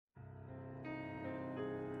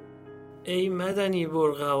ای مدنی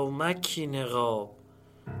برقع و مکی نقاب،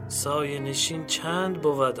 سایه نشین چند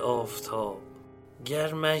بود آفتاب.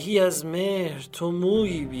 گر مهی از مهر تو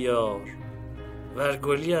مویی بیار، ور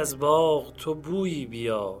گلی از باغ تو بویی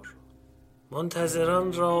بیار.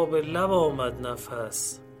 منتظران را به لب آمد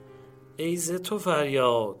نفس، ای ز تو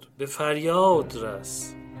فریاد به فریاد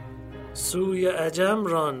رس. سوی عجم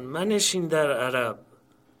ران منشین در عرب،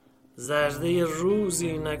 زرده روز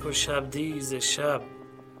اینک و شبدیز شب.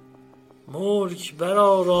 ملک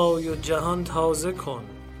برآرای و جهان تازه کن،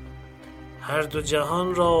 هر دو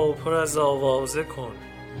جهان را پر از آوازه کن.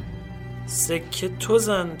 سکه تو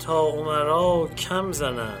زن تا امرا کم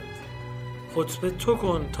زنند، خطبه تو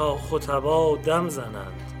کن تا خطبا دم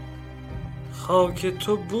زنند. خاک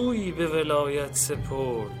تو بویی به ولایت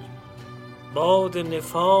سپرد، باد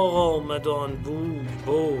نفاق آمد و آن بوی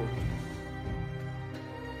برد.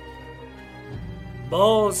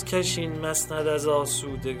 باز کشین مسند از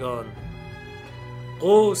آسودگان،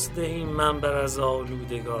 غوث دهیم منبر از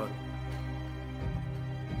آلودگان.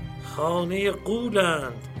 خانه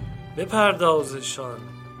غولند بپردازشان،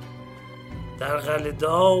 در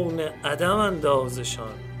قلدان عدم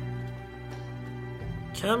اندازشان.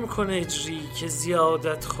 کم کن اجری که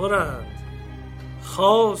زیادت خورند،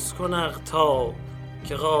 خاص کن اقطاب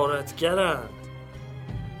که غارتگرند.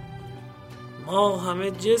 ما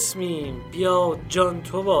همه جسمیم بیا جان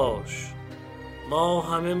تو باش، ما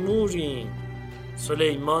همه موریم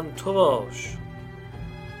سلیمان تو باش.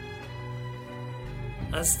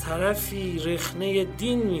 از طرفی رخنه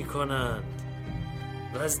دین می کنند،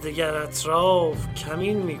 و از دگر اطراف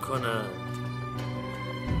کمین می کنند.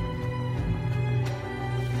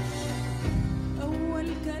 اول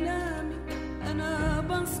کلام انا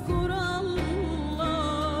بذكر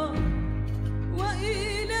الله و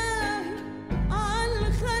اله على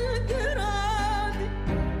الخلق راضي،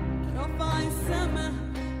 رفع السماء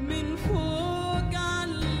من فوق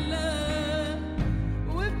علاه،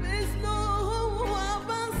 وبإذنه هو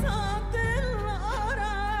بسط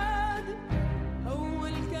الأراضي.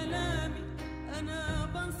 أول كلامي أنا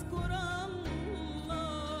بذكر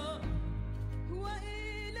الله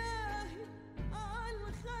وإلهي على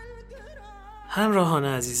الخلق راضي. همراهان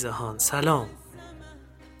عزیزان سلام.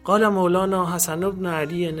 قال مولانا حسن بن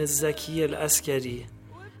علی الزکی العسکری: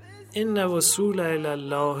 ان وصول الی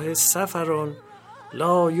الله سفر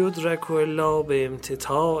لا یدرک الا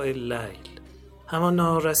بامتتاع اللیل.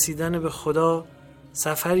 همانا رسیدن به خدا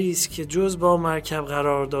سفری است که جز با مرکب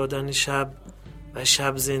قرار دادن شب و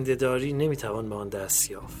شب زنده‌داری نمیتوان به آن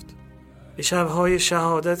دست یافت. به شب‌های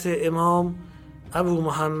شهادت امام ابو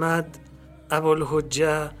محمد،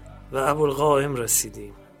 ابوالحجه و ابوالقائم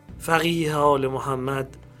رسیدیم، فقیه آل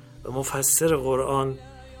محمد و مفسر قرآن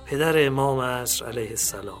پدر امام عصر علیه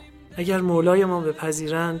السلام. اگر مولای ما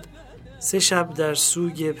بپذیرند 3 شب در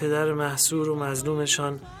سوگ پدر محصور و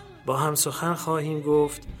مظلومشان با هم سخن خواهیم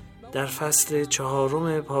گفت در فصل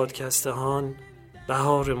 4 پادکستهان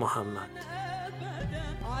بهار محمد.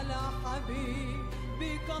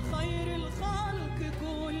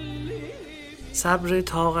 صبر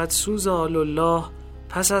طاقت سوز آل الله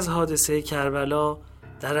پس از حادثه کربلا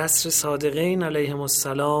در عصر صادقین علیهم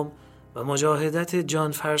السلام و مجاهدت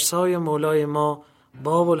جانفرسای مولای ما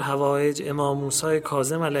باب الحوائج امام موسی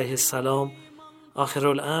کاظم علیه السلام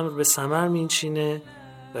آخرالامر به ثمر می‌نشینه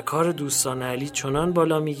و کار دوستان علی چنان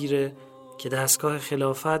بالا میگیره که دستگاه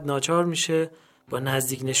خلافت ناچار میشه با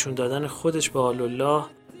نزدیک نشون دادن خودش به آل الله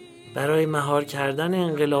برای مهار کردن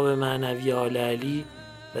انقلاب معنوی آل علی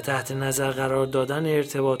و تحت نظر قرار دادن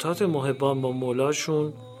ارتباطات محبان با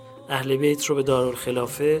مولاشون اهل بیت رو به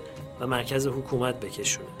دارالخلافه و مرکز حکومت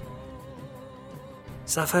بکشونه.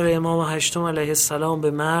 سفر امام هشتم علیه السلام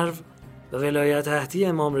به مرو و ولایت عهدی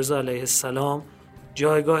امام رضا علیه السلام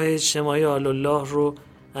جایگاه اجتماعی آل الله رو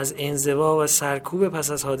از انزوا و سرکوب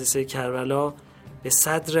پس از حادثه کربلا به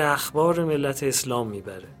صدر اخبار ملت اسلام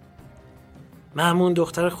میبره. مأمون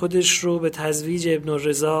دختر خودش رو به تزویج ابن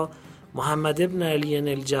الرضا محمد ابن علی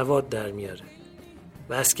الجواد در میاره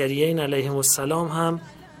و عسکریین علیهم السلام هم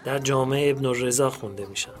در جامعه ابن الرضا خونده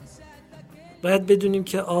میشن. باید بدونیم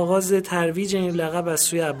که آغاز ترویج این لقب از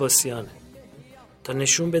سوی عباسیانه تا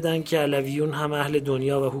نشون بدن که علویون هم اهل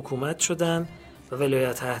دنیا و حکومت شدن و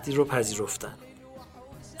ولایت عهدی رو پذیرفتن.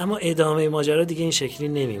 اما ادامه ماجرا دیگه این شکلی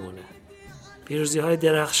نمیمونه. پیروزی‌های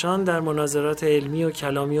درخشان در مناظرات علمی و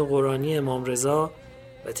کلامی و قرآنی امام رضا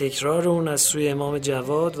و تکرار اون از سوی امام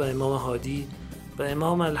جواد و امام هادی و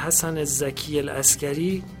امام الحسن الزکی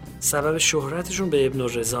العسکری سبب شهرتشون به ابن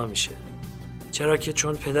الرضا میشه، چرا که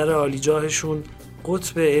چون پدر عالیجاهشون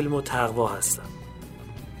قطب علم و تقوا هستن.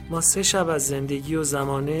 ما 3 شب از زندگی و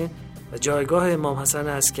زمانه و جایگاه امام حسن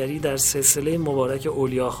عسکری در سلسله مبارک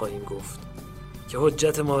اولیا خواهیم گفت که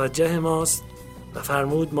حجت موجه ماست و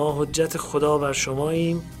فرمود ما حجت خدا بر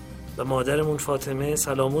شماییم و مادرمون فاطمه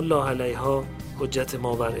سلام الله علیها حجت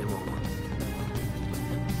ما بر امامان.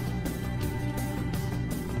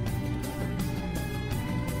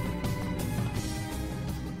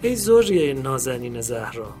 ای ذریه نازنین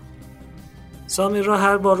زهرا، سامرا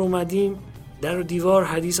هر بار اومدیم در و دیوار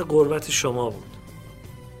حدیث قربت شما بود.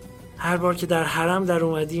 هر بار که در حرم در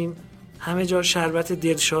اومدیم همه جا شربت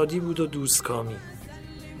دلشادی بود و دوستکامی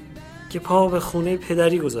که پا به خونه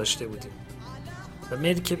پدری گذاشته بودیم و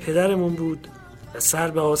ملک پدرمون بود و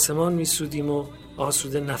سر به آسمان میسودیم و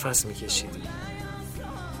آسوده نفس میکشیدیم.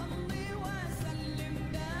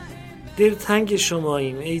 دلتنگ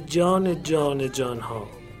شماییم ای جان جان جانها،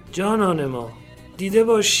 جانان ما دیده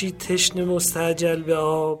باشید تشنه مستعجل به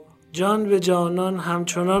آب، جان به جانان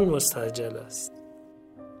همچنان مستعجل است.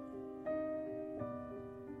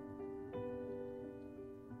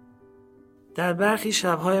 در برخی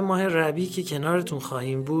شب‌های ماه ربیع که کنارتون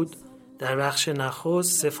خواهیم بود، در بخش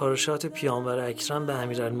نخست سفارشات پیامبر اکرم به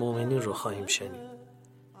امیرالمومنین رو خواهیم شنید.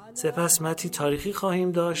 سپس متنی تاریخی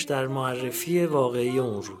خواهیم داشت در معرفی واقعی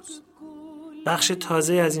اون روز. بخش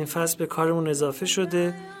تازه از این فصل به کارمون اضافه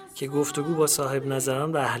شده که گفتگو با صاحب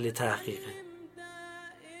نظران و اهل تحقیقه.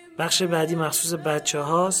 بخش بعدی مخصوص بچه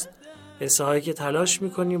هاست، قصه هایی که تلاش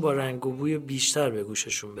میکنیم با رنگ و بوی بیشتر به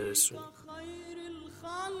گوششون برسونیم.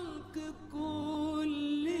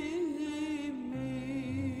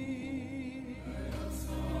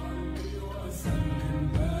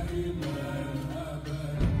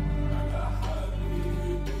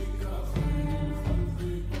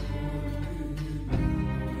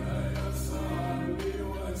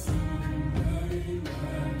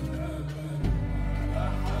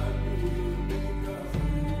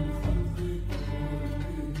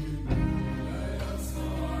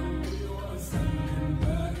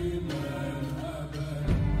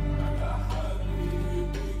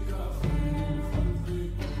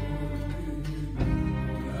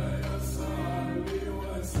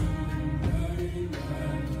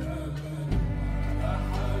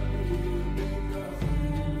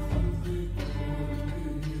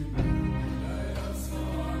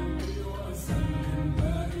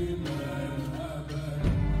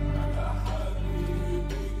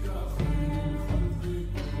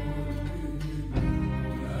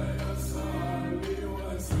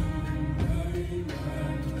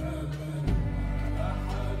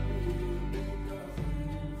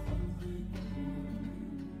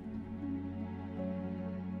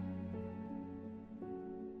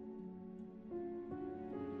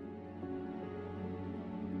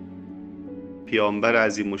 پیامبر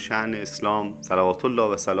عظیم الشأن اسلام صلوات الله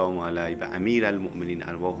و سلام علیه و امیر المؤمنین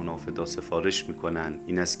ارواحنا فدا سفارش میکنن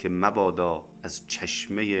این است که مبادا از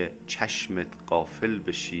چشمت غافل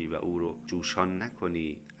بشی و او رو جوشان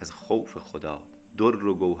نکنی از خوف خدا. در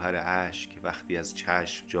و گوهر اشک وقتی از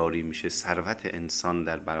چشم جاری میشه، ثروت انسان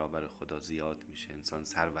در برابر خدا زیاد میشه، انسان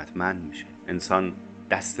ثروتمند میشه، انسان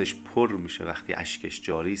دستش پر میشه وقتی اشکش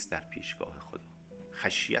جاری است در پیشگاه خدا.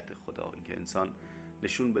 خشیت خدا، اینکه انسان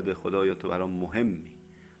نشون بده خدایا تو برام مهمی،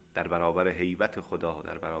 در برابر هیبت خدا،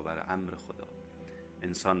 در برابر امر خدا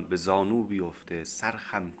انسان به زانو بیفته، سر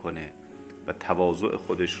خم کنه و تواضع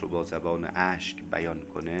خودش رو با زبان اشک بیان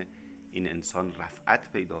کنه، این انسان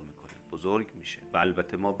رفعت پیدا میکنه، بزرگ میشه. و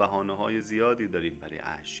البته ما بهانه‌های زیادی داریم برای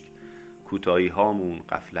اشک، کوتاهی هامون،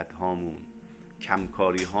 غفلت هامون،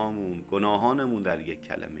 کمکاری هامون، گناهانمون در یک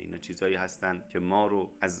کلمه، اینا چیزایی هستن که ما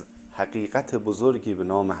رو از حقیقت بزرگی به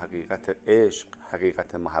نام حقیقت عشق،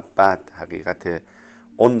 حقیقت محبت، حقیقت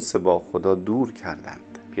انس با خدا دور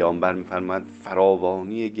کردند. پیامبر می‌فرماید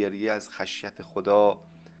فراوانی گریه از خشیت خدا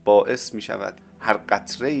باعث می‌شود هر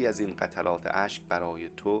قطره‌ای از این قطرات اشک برای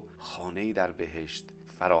تو خانه‌ای در بهشت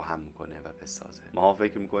فراهم کنه و بسازه. ما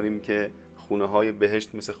فکر می‌کنیم که خونه‌های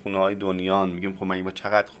بهشت مثل خونه‌های دنیان، میگیم خب ما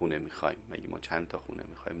چقدر خونه می‌خوایم، ما چند تا خونه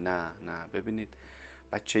می‌خوایم. نه ببینید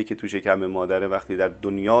بچه‌ای که تو شکم مادره وقتی در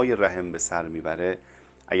دنیای رحم به سر میبره،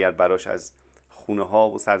 اگر براش از خونه ها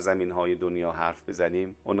و سرزمین های دنیا حرف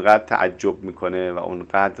بزنیم اونقدر تعجب میکنه و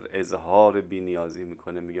اونقدر اظهار بی‌نیازی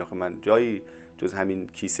میکنه، میگه آخه من جایی جز همین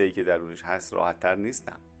کیسه‌ای که درونش هست راحت تر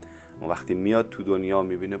نیستم. و وقتی میاد تو دنیا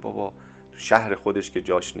میبینه بابا تو شهر خودش که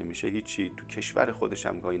جاش نمیشه هیچی، تو کشور خودش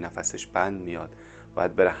هم گاهی نفسش بند میاد،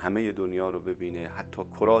 باید بره همه دنیا رو ببینه، حتی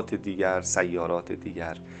کرات دیگر، سیارات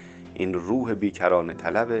دیگر. این روح بیکرانه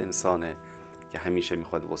طلب انسانه که همیشه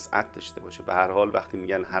میخواد وسعت داشته باشه. به هر حال وقتی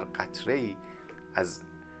میگن هر قطره‌ای از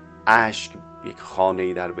اشک یک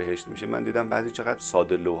خانه‌ای در بهشت میشه، من دیدم بعضی چقدر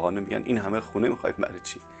ساده لوحانه میگن این همه خونه میخواید برای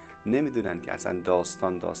چی؟ نمیدونن که اصلا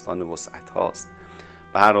داستان وسعت هاست.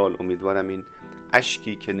 به هر حال امیدوارم این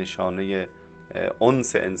اشکی که نشانه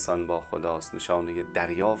انس انسان با خداست، نشانه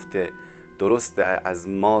دریافت درست از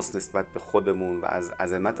ماست نسبت به خودمون و از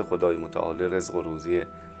عظمت خدای متعال رزق و روزی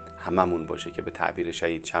هممون باشه که به تعبیر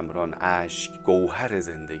شهید چمران اشک گوهر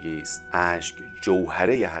زندگی است، اشک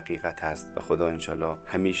جوهره حقیقت است و خدا انشالله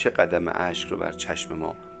همیشه قدم اشک رو بر چشم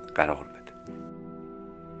ما قرار بده.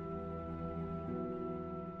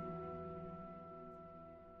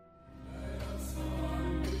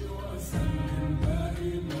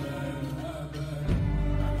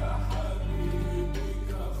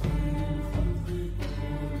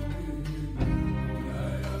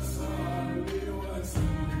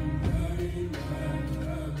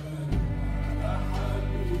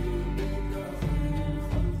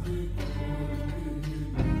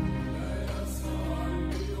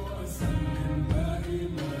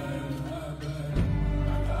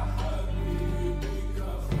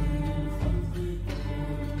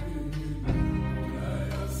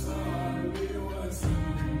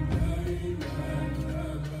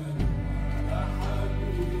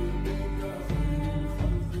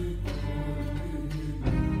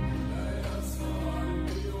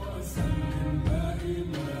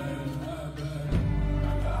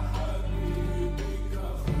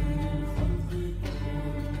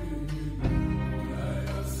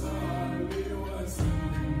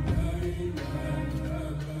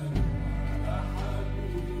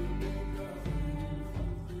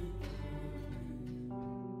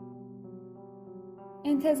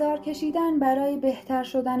 انتظار کشیدن برای بهتر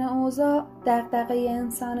شدن اوضاع دغدغه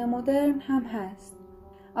انسان مدرن هم هست.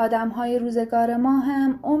 آدم‌های روزگار ما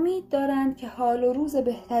هم امید دارند که حال و روز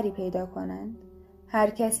بهتری پیدا کنند. هر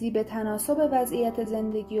کسی به تناسب وضعیت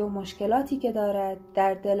زندگی و مشکلاتی که دارد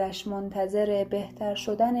در دلش منتظر بهتر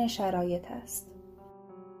شدن شرایط است.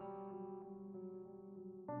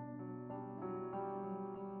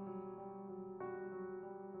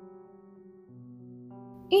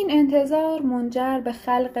 این انتظار منجر به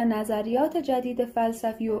خلق نظریات جدید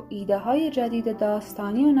فلسفی و ایده‌های جدید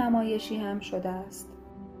داستانی و نمایشی هم شده است.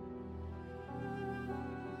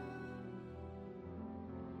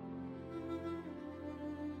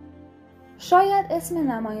 شاید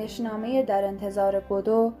اسم نمایشنامه در انتظار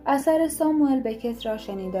گودو اثر ساموئل بکت را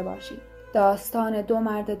شنیده باشید. داستان دو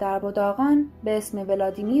مرد درب و داغان به اسم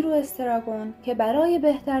ولادیمیر و استراگون که برای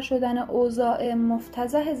بهتر شدن اوضاع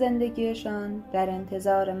مفتضح زندگیشان در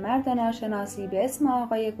انتظار مرد ناشناسی به اسم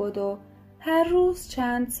آقای گودو هر روز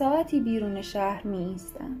چند ساعتی بیرون شهر می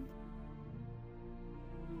ایستند.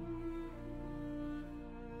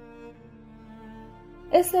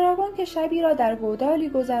 استراگون که شبی را در گودالی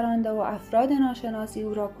گذرانده و افراد ناشناسی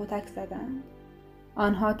او را کتک زدند.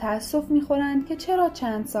 آنها تأسف می‌خورند که چرا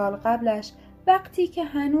چند سال قبلش وقتی که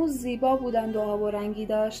هنوز زیبا بودند و آب و رنگی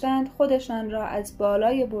داشتند خودشان را از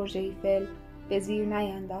بالای برج ایفل به زیر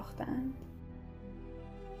نینداختند.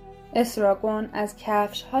 استراگون از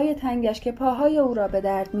کفش‌های تنگش که پاهای او را به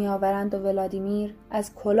درد می‌آورند و ولادیمیر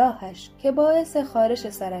از کلاهش که باعث خارش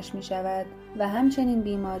سرش می‌شود و همچنین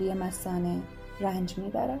بیماری مثانه رنج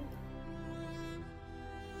می‌برد.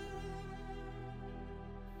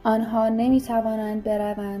 آنها نمی‌توانند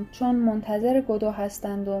بروند چون منتظر گودو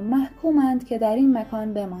هستند و محکومند که در این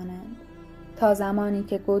مکان بمانند تا زمانی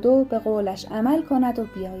که گودو به قولش عمل کند و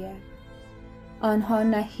بیاید. آنها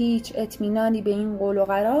نه هیچ اطمینانی به این قول و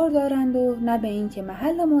قرار دارند و نه به این که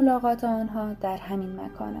محل ملاقات آنها در همین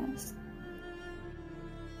مکان است.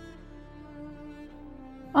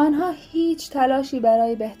 آنها هیچ تلاشی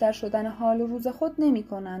برای بهتر شدن حال و روز خود نمی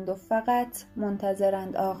کنند و فقط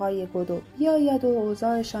منتظرند آقای گودو بیاید و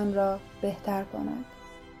اوضاعشان را بهتر کند.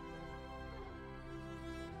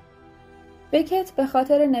 بکت به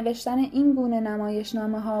خاطر نوشتن این گونه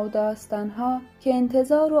نمایشنامه‌ها و داستان‌ها که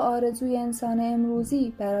انتظار و آرزوی انسان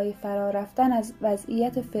امروزی برای فرار رفتن از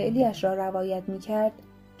وضعیت فعلیش را روایت می‌کرد،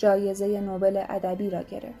 جایزه نوبل ادبی را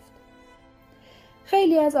گرفت.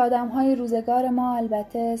 خیلی از آدم‌های روزگار ما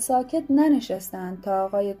البته ساکت ننشستند تا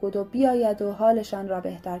آقای گودو بیاید و حالشان را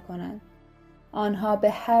بهتر کنند. آنها به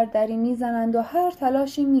هر دری می‌زنند و هر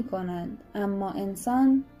تلاشی می‌کنند، اما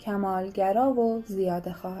انسان کمالگرا و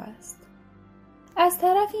زیاده‌خواه است. از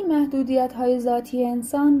طرفی محدودیت‌های ذاتی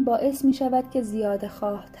انسان باعث می‌شود که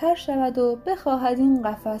زیاده‌خواه تر شود و بخواهد این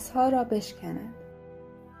قفس‌ها را بشکند.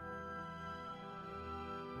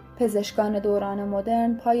 پزشکان دوران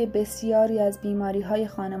مدرن پای بسیاری از بیماری‌های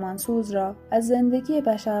خانمانسوز را از زندگی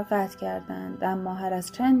بشر قطع کردند، اما هر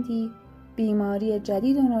از چندی بیماری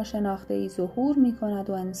جدید و ناشناخته‌ای ظهور می‌کند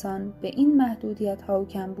و انسان به این محدودیت‌ها و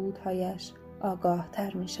کمبودهایش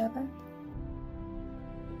آگاه‌تر می‌شود.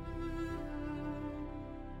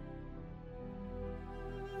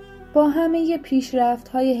 با همه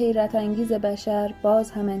پیشرفت‌های حیرت انگیز بشر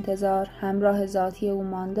باز هم انتظار همراه ذاتی او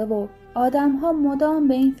مانده و آدم‌ها مدام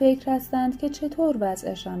به این فکر هستند که چطور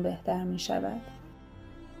وضعشان بهتر می‌شود.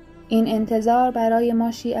 این انتظار برای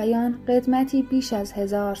ما شیعیان قدمتی بیش از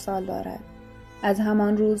 1000 سال دارد. از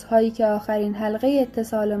همان روزهایی که آخرین حلقه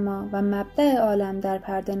اتصال ما و مبدأ عالم در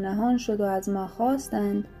پرده نهان شد و از ما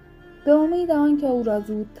خواستند به امید آنکه او را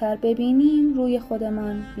زودتر ببینیم روی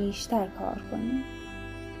خودمان بیشتر کار کنیم.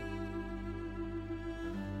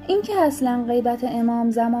 اینکه اصلا غیبت امام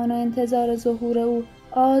زمان و انتظار ظهور او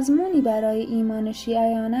آزمونی برای ایمان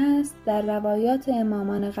شیعیان است در روایات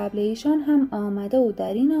امامان قبل ایشان هم آمده و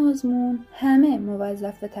در این آزمون همه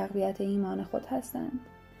موظف به تقویت ایمان خود هستند.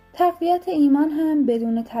 تقویت ایمان هم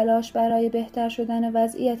بدون تلاش برای بهتر شدن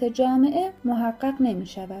وضعیت جامعه محقق نمی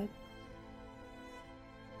شود.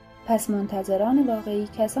 پس منتظران واقعی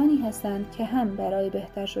کسانی هستند که هم برای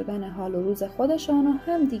بهتر شدن حال و روز خودشان و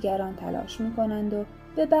هم دیگران تلاش می کنند و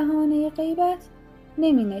به بهانه غیبت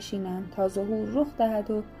نمی نشینند تا ظهور رخ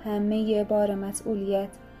دهد و همه بار مسئولیت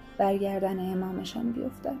برگردن امامشان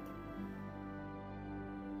بیفتد.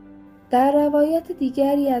 در روایت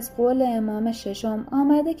دیگری از قول امام ششم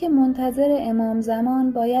آمده که منتظر امام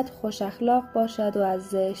زمان باید خوش اخلاق باشد و از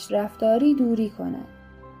زشت رفتاری دوری کند.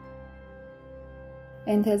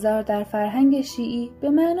 انتظار در فرهنگ شیعی به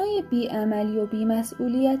معنای بی‌عملی و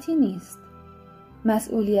بی‌مسئولیتی نیست.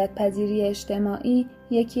 مسئولیت پذیری اجتماعی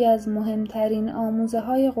یکی از مهمترین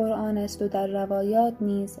آموزه‌های قرآن است و در روایات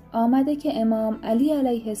نیز آمده که امام علی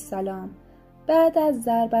علیه السلام بعد از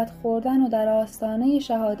ضربت خوردن و در آستانه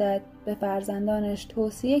شهادت به فرزندانش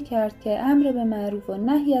توصیه کرد که امر به معروف و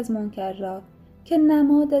نهی از منکر را که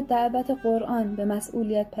نماد دعوت قرآن به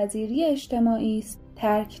مسئولیت پذیری اجتماعی است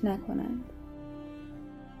ترک نکنند.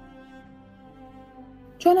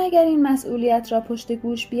 چون اگر این مسئولیت را پشت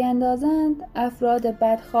گوش بیندازند، افراد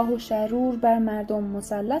بدخواه و شرور بر مردم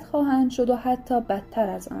مسلط خواهند شد و حتی بدتر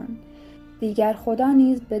از آن. دیگر خدا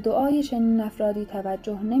نیز به دعای چنین افرادی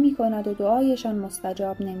توجه نمی کند و دعایشان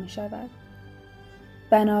مستجاب نمی شود.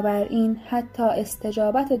 بنابراین حتی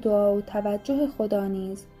استجابت دعا و توجه خدا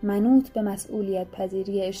نیز منوط به مسئولیت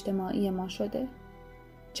پذیری اجتماعی ما شده،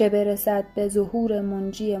 چه برسد به ظهور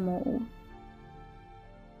منجی موعود.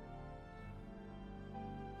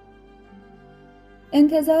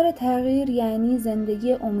 انتظار تغییر یعنی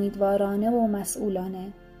زندگی امیدوارانه و مسئولانه،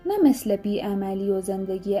 نه مثل بی‌عملی و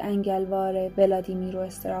زندگی انگلوار ولادیمیر و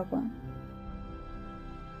استراگون.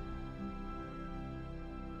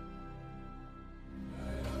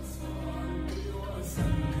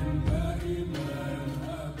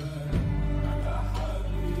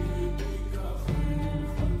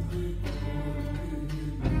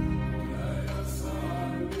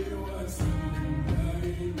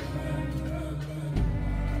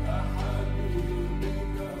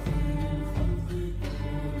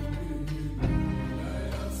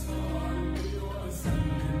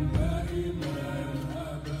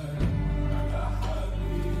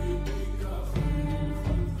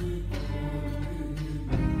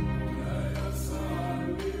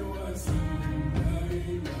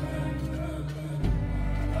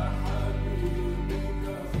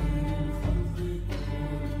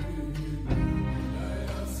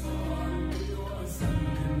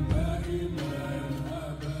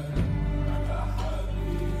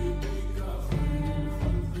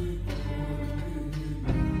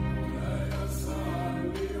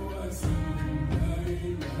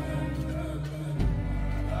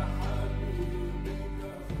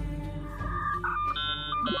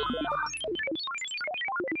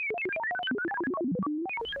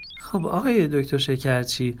 خب آقای دکتر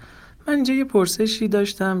شکرچی، من اینجا یه پرسشی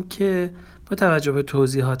داشتم که با توجه به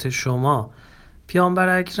توضیحات شما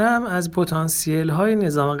پیامبر اکرم از پتانسیل های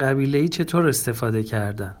نظام قبیله‌ای چطور استفاده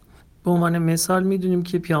کردن؟ به عنوان مثال میدونیم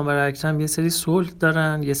که پیامبر اکرم یه سری صلح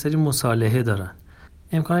دارن، یه سری مصالحه دارن.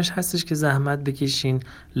 امکانش هستش که زحمت بکشین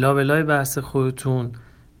لابلای بحث خودتون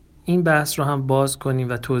این بحث رو هم باز کنین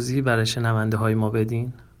و توضیحی برای شنونده های ما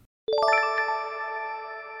بدین؟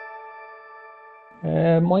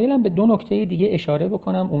 مایلم به دو نکته دیگه اشاره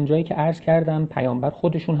بکنم. اونجایی که عرض کردم پیامبر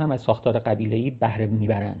خودشون هم از ساختار قبیله‌ای بهره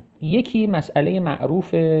میبرن. یکی مسئله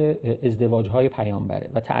معروف ازدواج‌های پیامبره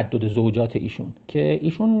و تعدد زوجات ایشون که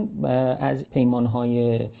ایشون از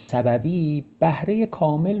پیمان‌های سببی بهره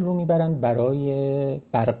کامل رو میبرن برای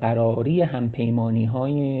برقراری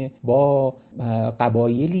همپیمانی‌های با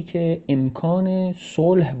قبایلی که امکان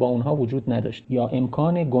صلح با اونها وجود نداشت یا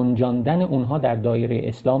امکان گنجاندن اونها در دایره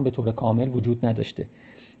اسلام به طور کامل وجود نداشته.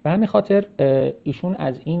 به همین خاطر ایشون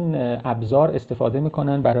از این ابزار استفاده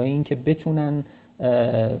میکنن برای اینکه بتونن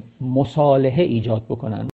مصالحه ایجاد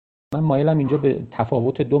بکنن. من مایلم اینجا به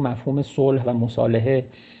تفاوت دو مفهوم صلح و مصالحه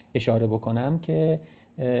اشاره بکنم که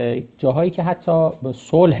جاهایی که حتی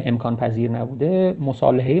صلح امکان پذیر نبوده،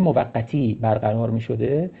 مصالحه موقتی برقرار می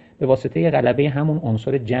شده به واسطه غلبه همون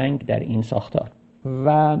عنصر جنگ در این ساختار.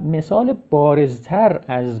 و مثال بارزتر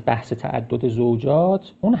از بحث تعدد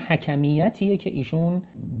زوجات اون حکمیتیه که ایشون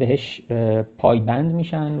بهش پایبند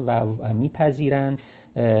میشن و میپذیرن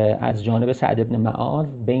از جانب سعد بن معاذ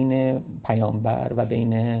بین پیامبر و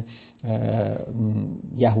بین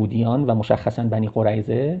یهودیان و مشخصاً بنی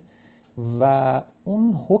قریظه، و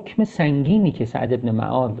اون حکم سنگینی که سعد بن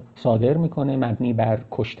معاذ صادر میکنه مبنی بر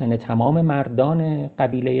کشتن تمام مردان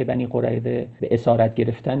قبیله بنی قریظه، به اسارت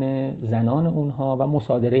گرفتن زنان اونها و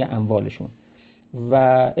مصادره اموالشون. و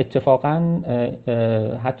اتفاقاً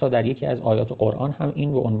حتی در یکی از آیات قرآن هم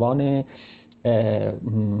این به عنوان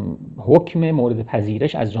حکم مورد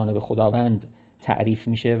پذیرش از جانب خداوند تعریف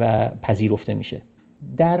میشه و پذیرفته میشه.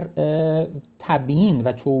 در تبیین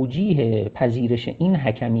و توجیه پذیرش این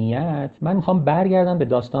حکمیت من میخوام برگردم به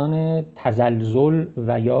داستان تزلزل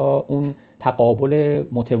و یا اون تقابل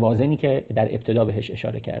متوازنی که در ابتدا بهش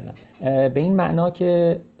اشاره کردم، به این معنا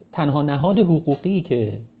که تنها نهاد حقوقی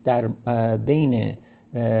که در بین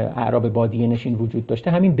اعراب بادیه نشین وجود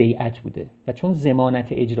داشته همین بیعت بوده و چون ضمانت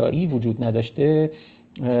اجرایی وجود نداشته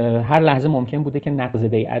هر لحظه ممکن بوده که نقض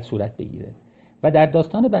بیعت صورت بگیره. و در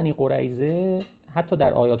داستان بنی قریظه حتی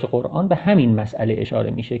در آیات قرآن به همین مسئله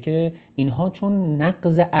اشاره میشه که اینها چون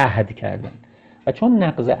نقض عهد کردن و چون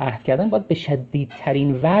نقض عهد کردن باید به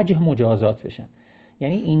شدیدترین وجه مجازات بشن.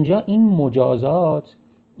 یعنی اینجا این مجازات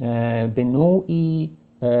به نوعی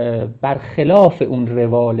برخلاف اون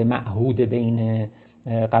روال معهود بین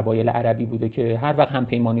قبایل عربی بوده که هر وقت هم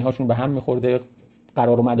پیمانی هاشون به هم میخورده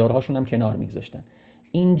قرار و مدارهاشون هم کنار میگذاشتن.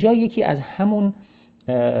 اینجا یکی از همون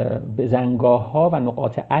بزنگاه ها و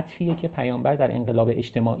نقاط عطفیه که پیامبر در انقلاب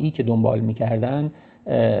اجتماعی که دنبال میکردن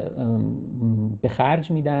به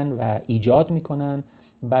خرج میدن و ایجاد میکنن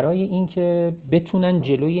برای اینکه بتونن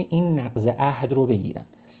جلوی این نقض عهد رو بگیرن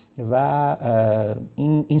و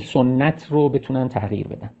این سنت رو بتونن تغییر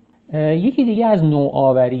بدن. یکی دیگه از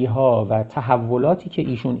نوآوری ها و تحولاتی که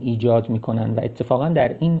ایشون ایجاد میکنن و اتفاقا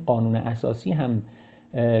در این قانون اساسی هم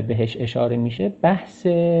بهش اشاره میشه بحث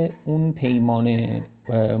اون پیمان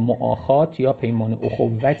مؤاخات یا پیمان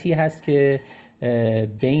اخوتی هست که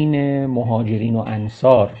بین مهاجرین و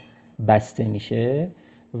انصار بسته میشه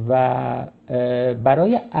و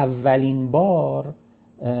برای اولین بار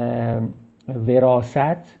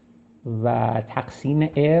وراثت و تقسیم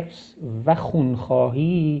ارث و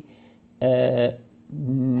خونخواهی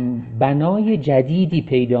بنای جدیدی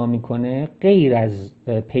پیدا میکنه غیر از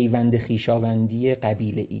پیوند خویشاوندی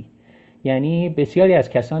قبیله‌ای. یعنی بسیاری از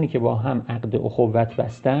کسانی که با هم عقد اخوت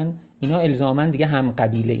بستن اینا الزاماً دیگه هم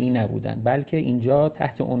قبیله‌ای نبودن، بلکه اینجا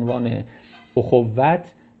تحت عنوان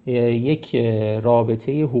اخوت یک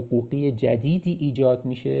رابطه حقوقی جدیدی ایجاد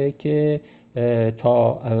میشه که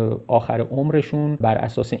تا آخر عمرشون بر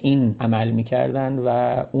اساس این عمل میکردن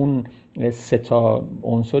و اون سه تا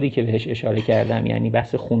عنصری که بهش اشاره کردم، یعنی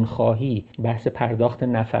بحث خونخواهی، بحث پرداخت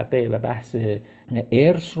نفقه و بحث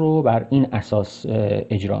ارث رو بر این اساس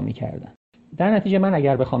اجرا میکردن. در نتیجه من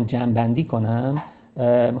اگر بخوام جمع‌بندی کنم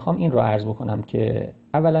میخوام این رو عرض بکنم که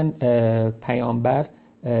اولا پیامبر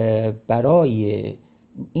برای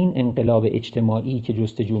این انقلاب اجتماعی که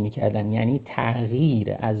جستجو می‌کردن، یعنی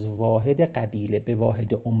تغییر از واحد قبیله به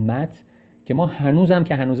واحد امت، که ما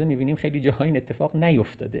هنوز می‌بینیم خیلی جاها این اتفاق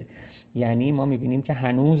نیفتاده. یعنی ما می‌بینیم که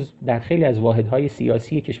هنوز در خیلی از واحدهای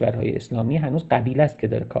سیاسی کشورهای اسلامی هنوز قبیله است که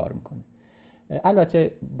داره کار می‌کنه.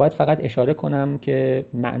 البته باید فقط اشاره کنم که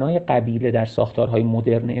معنای قبیله در ساختارهای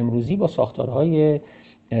مدرن امروزی با ساختارهای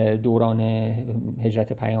دوران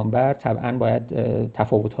هجرت پیامبر طبعاً باید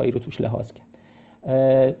تفاوت‌هایی رو توش لحاظ کرد.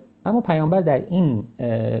 اما پیامبر در این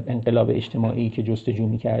انقلاب اجتماعی که جستجو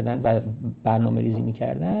می‌کردن و برنامه ریزی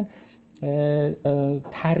می‌کردن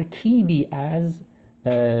ترکیبی از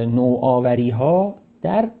نوآوری‌ها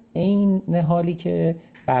در این حالی که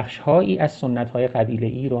بخش‌هایی از سنت‌های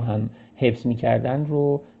قبیله‌ای رو هم حفظ می‌کردن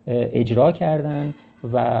رو اجرا کردن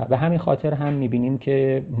و به همین خاطر هم می‌بینیم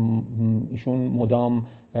که ایشون مدام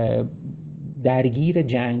درگیر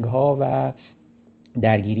جنگ‌ها و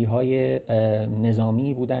درگیری‌های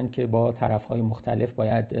نظامی بودند که با طرف‌های مختلف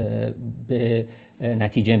باید به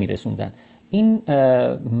نتیجه می‌رسوندن. این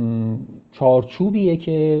چارچوبیه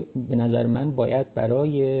که به نظر من باید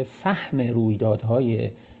برای فهم رویدادهای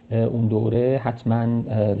اون دوره حتما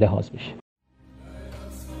لحاظ بشه.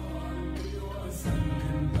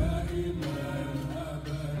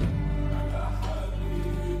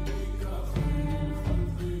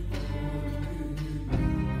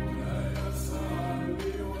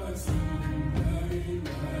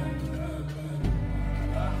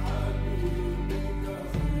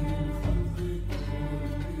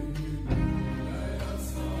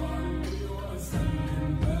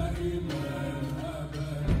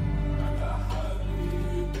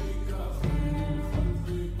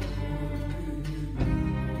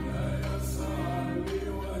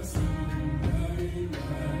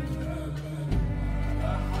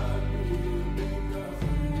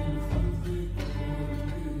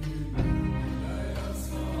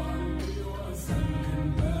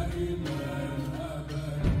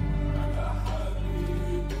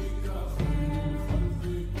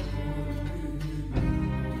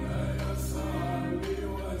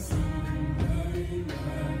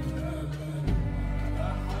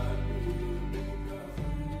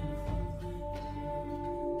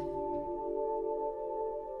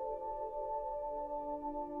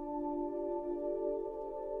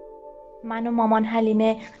 من و مامان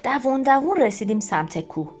حلیمه دوون رسیدیم سمت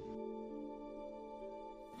کوه.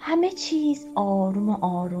 همه چیز آروم و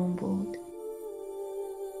آروم بود.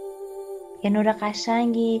 یه نور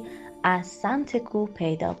قشنگی از سمت کوه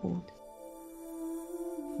پیدا بود.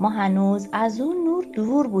 ما هنوز از اون نور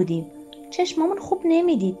دور بودیم. چشممون خوب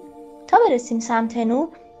نمیدید. تا برسیم سمت نور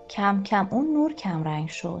کم کم اون نور کم رنگ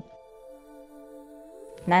شد.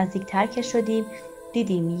 نزدیکتر که شدیم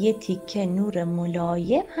دیدیم یه تیکه نور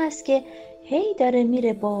ملایم هست که هی داره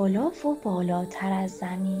میره بالا و بالاتر از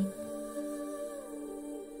زمین.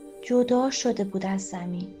 جدا شده بود از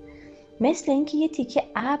زمین، مثل اینکه یه تیکه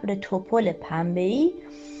ابر توپل پنبه‌ای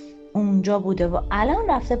اونجا بوده و الان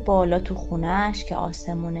رفته بالا تو خونه‌اش که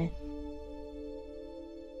آسمونه.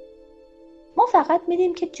 ما فقط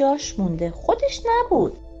میدیم که جاش مونده، خودش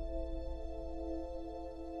نبود.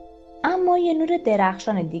 اما یه نور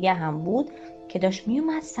درخشان دیگه هم بود که داشت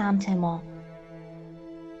میومد سمت ما.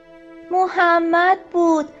 محمد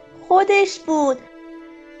بود، خودش بود.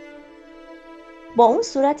 با اون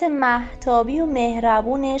صورت مهتابی و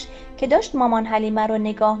مهربونش که داشت مامان حلیمه رو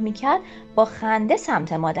نگاه میکرد با خنده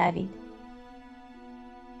سمت ما دوید.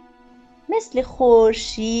 مثل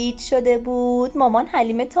خورشید شده بود. مامان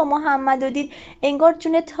حلیمه تا محمد رو دید انگار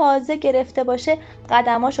جون تازه گرفته باشه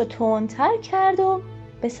قدماشو تندتر کرد و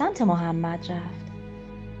به سمت محمد رفت.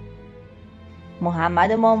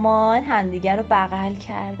 محمد و مامان همدیگر رو بغل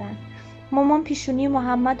کردن. مامان پیشونی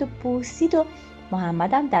محمد رو بوسید و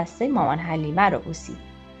محمد هم دسته مامان حلیمه رو بوسید.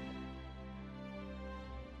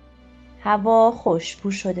 هوا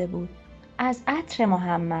خوشبو شده بود از عطر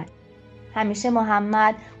محمد. همیشه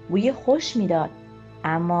محمد بوی خوش میداد،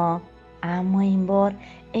 اما این بار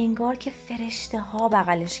انگار که فرشته ها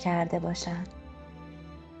بغلش کرده باشن.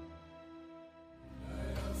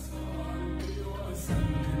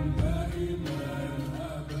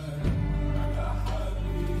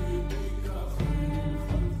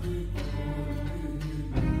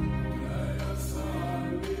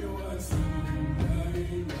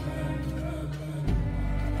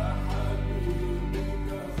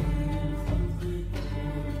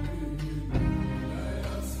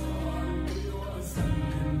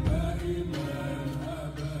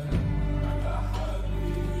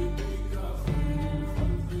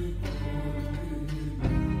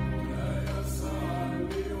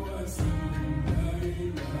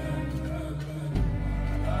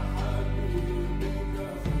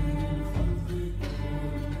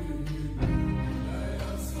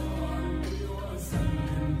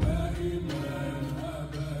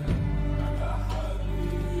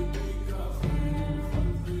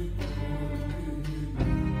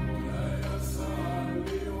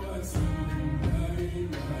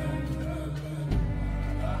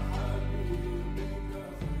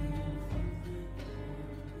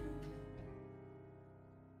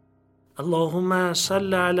 اللهم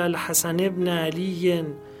صل على الحسن ابن علي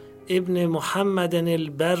ابن محمد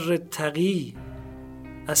البر التقي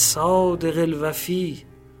الصادق الوفي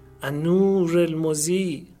النور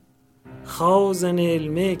المضيء خازن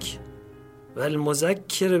علمك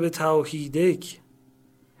والمذكر بتوحيدك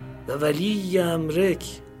وولي أمرك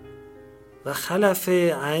وخلف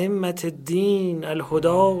أئمة الدين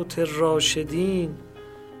الهداة الراشدين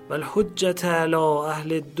والحجة على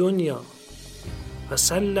أهل الدنيا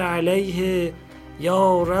وصل عليه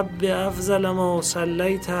یا رب افضل ما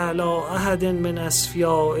صلیت علی احد من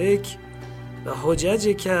اصفیائک و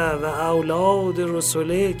حججک و اولاد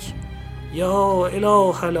رسولک یا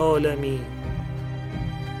اله العالمین.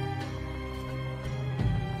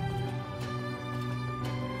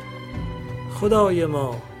 خدای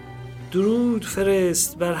ما درود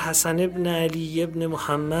فرست بر حسن ابن علی ابن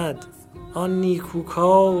محمد، آن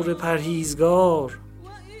نیکوکار پرهیزگار،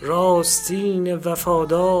 راستین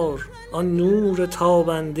وفادار، آن نور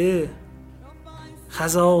تابنده،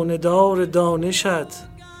 خزانه دار دانشت،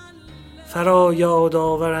 فرایاد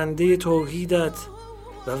آورنده توحیدت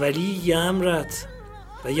و ولی امرت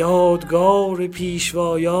و یادگار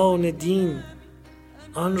پیشوایان دین،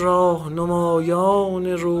 آن راه نمایان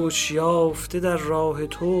روش یافته در راه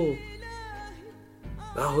تو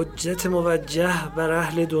و حجت موجه بر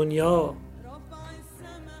اهل دنیا.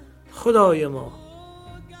 خدای ما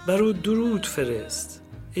بر او درود فرست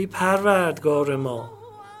ای پروردگار ما،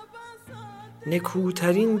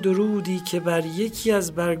 نکوترین درودی که بر یکی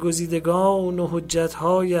از برگزیدگان و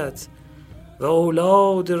حجتهایت و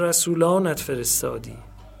اولاد رسولانت فرستادی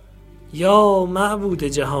یا معبود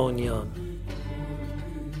جهانیان.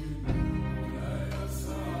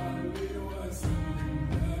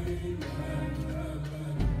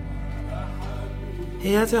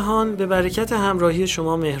 هیئت هان به برکت همراهی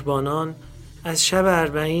شما مهربانان از شب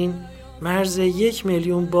 40 مرز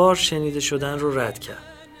 1,000,000 بار شنیده شدن رو رد کرد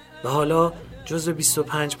و حالا جزو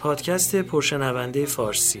 25 پادکست پرشنونده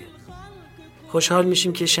فارسیه. خوشحال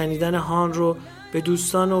میشیم که شنیدن هان رو به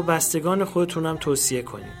دوستان و بستگان خودتونم توصیه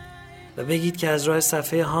کنید و بگید که از راه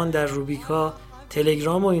صفحه هان در روبیکا،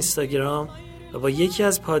 تلگرام و اینستاگرام و با یکی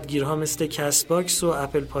از پادگیرها مثل کست باکس و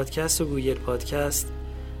اپل پادکست و گوگل پادکست،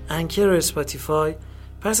 انکر و اسپاتیفای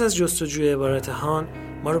پس از جستجوی عبارت هان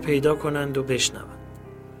ما رو پیدا کنند و بشنوند.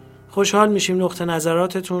 خوشحال میشیم نقطه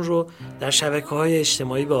نظراتتون رو در شبکه‌های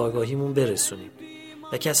اجتماعی به آگاهیمون برسونیم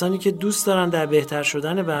و کسانی که دوست دارن در بهتر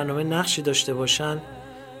شدن برنامه نقشی داشته باشن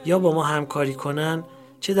یا با ما همکاری کنن،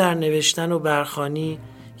 چه در نوشتن و برخوانی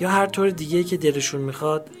یا هر طور دیگه‌ای که دلشون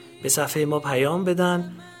میخواد، به صفحه ما پیام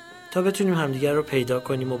بدن تا بتونیم همدیگر رو پیدا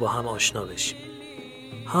کنیم و با هم آشنا بشیم.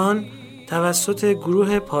 هان توسط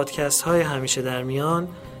گروه پادکست های همیشه در میان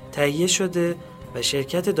تهیه شده و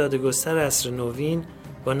شرکت دادگستر عصر نوین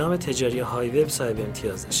با نام تجاری های وب صاحب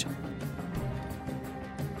امتیازشه.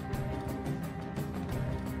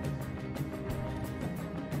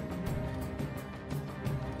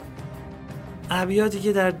 ابیاتی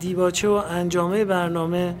که در دیباچه و انجامه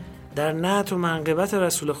برنامه در نعت و منقبت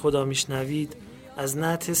رسول خدا میشنوید از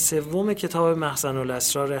نعت 3 کتاب مخزن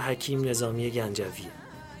الاسرار حکیم نظامی گنجویه.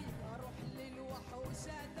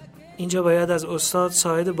 اینجا باید از استاد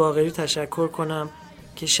ساعد باقری تشکر کنم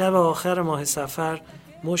که شب آخر ماه صفر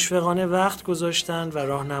مشفقانه وقت گذاشتن و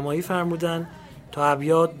راهنمایی فرمودن تا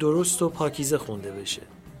ابیات درست و پاکیزه خونده بشه.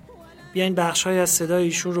 بیاین بخش‌های از صدای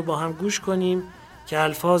ایشون رو با هم گوش کنیم که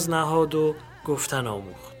الفاظ نهاد و گفتن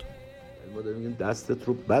آموخت. ما داریم میگیم دستت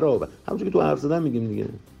رو برآور، همونجوری که تو حرف زدن میگیم دیگه،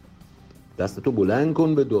 دستتو بلند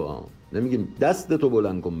کن به دعا، نمیگیم دستتو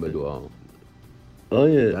بلند کن به دعا.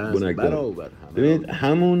 آیه بنکدار، ببینید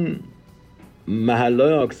همون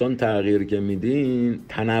محلای آکسان تغییر که میدین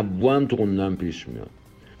تنوع هم تو خوندن پیش میاد.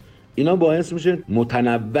 اینا باعث میشه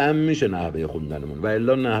متنوع میشه نحوه خوندنمون و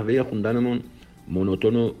الا نحوه خوندنمون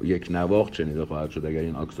مونوتون و یک نواخت شنیده خواهد شد اگر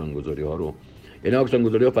این آکسان گذاری ها رو، یعنی آکسان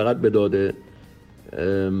گذاری ها فقط به داده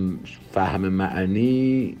فهم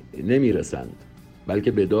معنی نمیرسند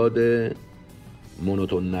بلکه به داده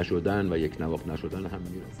مونوتون نشدن و یک نواخت نشدن هم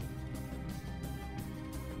میرسند.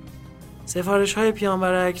 سفارش های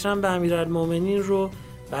پیامبر اکرم به امیرالمومنین رو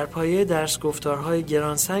بر پایه درس گفتارهای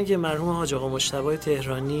گرانسنگ مرحوم حاج آقا مجتبی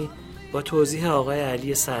تهرانی با توضیح آقای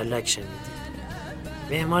علی سرلک شنیدید.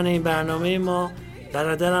 مهمان این برنامه ما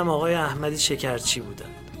برادرم آقای احمدی شکرچی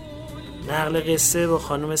بودند. نقل قصه با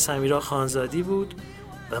خانم سمیرا خانزادی بود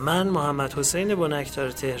و من محمد حسین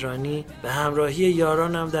بنکدار تهرانی به همراهی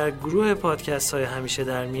یارانم در گروه پادکست های همیشه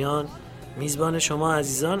در میان میزبان شما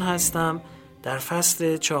عزیزان هستم در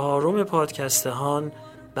فصل 4 پادکست هان،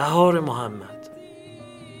 بهار محمد.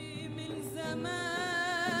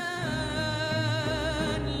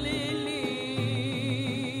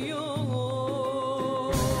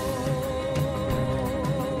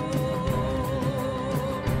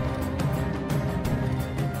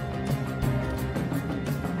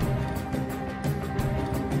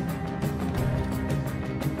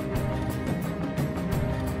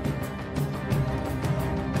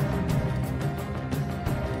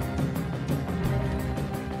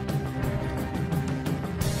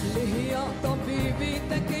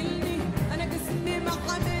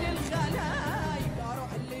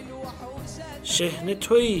 شحنه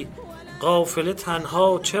تویی قافله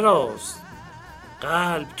تنها چراست،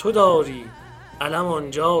 قلب تو داری علم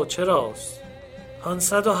آنجا چراست.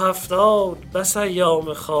 570 بس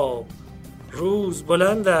ایام خواب، روز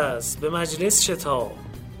بلند است به مجلس شتاب.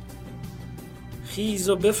 خیز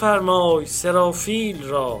و بفرمای سرافیل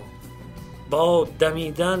را، باد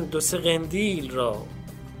دمیدن 2-3 قندیل را.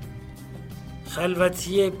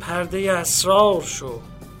 خلوتی پرده اسرار شو،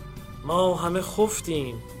 ما همه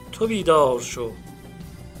خفتیم تو بیدار شو.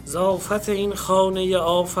 زافت این خانه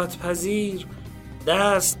آفت پذیر،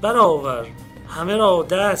 دست برآور همه را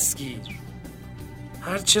دست گیر.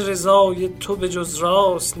 هرچه رضای تو به جز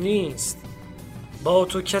راست نیست، با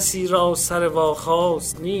تو کسی را سر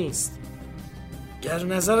واخواست نیست. گر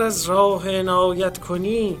نظر از راه عنایت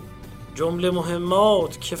کنی، جمله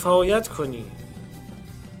مهمات کفایت کنی.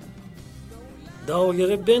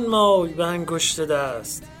 دایره بنمای به انگشت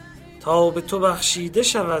دست، تا به تو بخشیده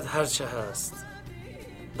شود هرچه هست.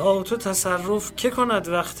 با تو تصرف که کند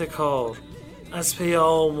وقت کار، از پی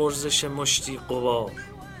آمرزش مشتی غبار.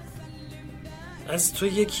 از تو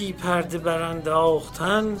یکی پرده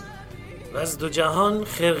برانداختن، و از 2 جهان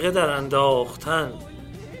خرقه در انداختن.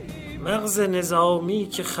 مغز نظامی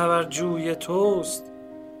که خبرجوی توست،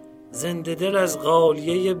 زنده دل از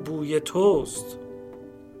غالیه بوی توست.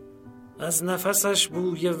 از نفسش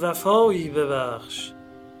بوی وفایی ببخش،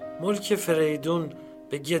 ملک فریدون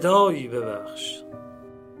به گدایی ببخش.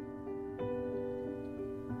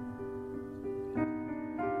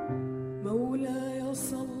 مولاي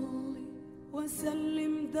صل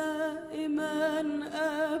وسلم دائما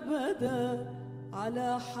أبدا على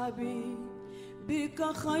حبيبك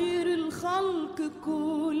خير الخلق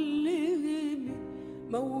كلهم.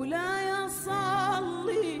 مولاي صل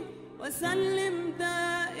وسلم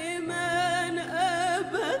دائما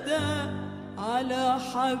أبدا على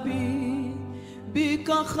حبيبك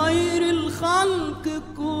خير الخلق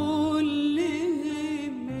كلهم.